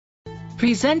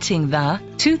Presenting the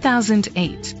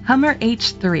 2008 Hummer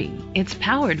H3. It's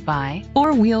powered by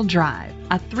four-wheel drive,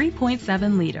 a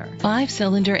 3.7-liter,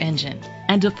 5-cylinder engine,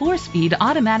 and a 4-speed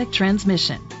automatic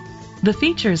transmission. The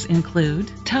features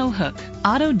include tow hook,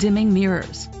 auto-dimming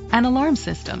mirrors, an alarm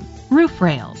system, roof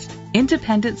rails,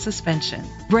 independent suspension,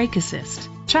 brake assist,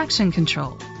 traction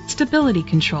control, stability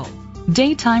control,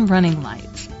 daytime running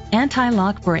lights,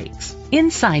 anti-lock brakes.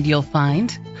 Inside you'll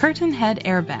find curtain head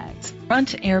airbags,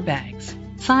 front airbags,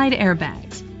 side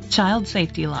airbags, child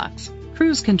safety locks,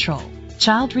 cruise control,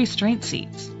 child restraint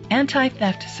seats,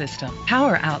 anti-theft system,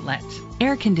 power outlets,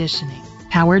 air conditioning,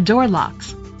 power door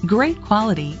locks. Great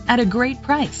quality at a great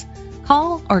price.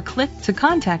 Call or click to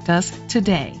contact us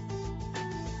today.